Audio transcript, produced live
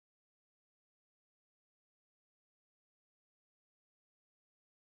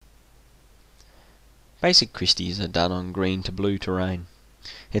Basic Christies are done on green to blue terrain.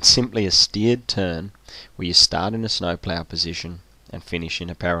 It's simply a steered turn where you start in a snowplow position and finish in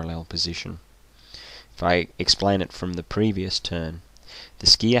a parallel position. If I explain it from the previous turn, the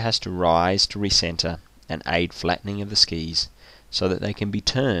skier has to rise to recenter and aid flattening of the skis so that they can be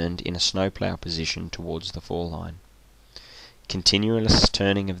turned in a snowplow position towards the fall line. Continuous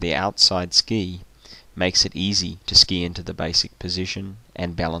turning of the outside ski makes it easy to ski into the basic position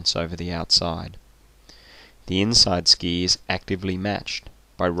and balance over the outside. The inside ski is actively matched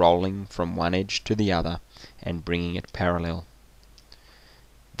by rolling from one edge to the other and bringing it parallel.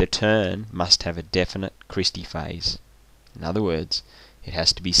 The turn must have a definite Christie phase. In other words, it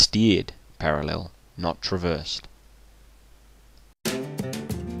has to be steered parallel, not traversed.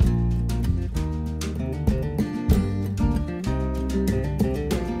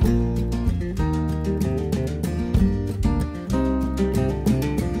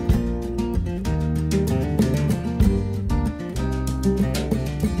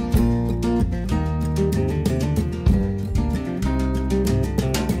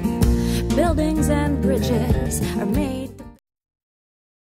 Buildings and bridges are made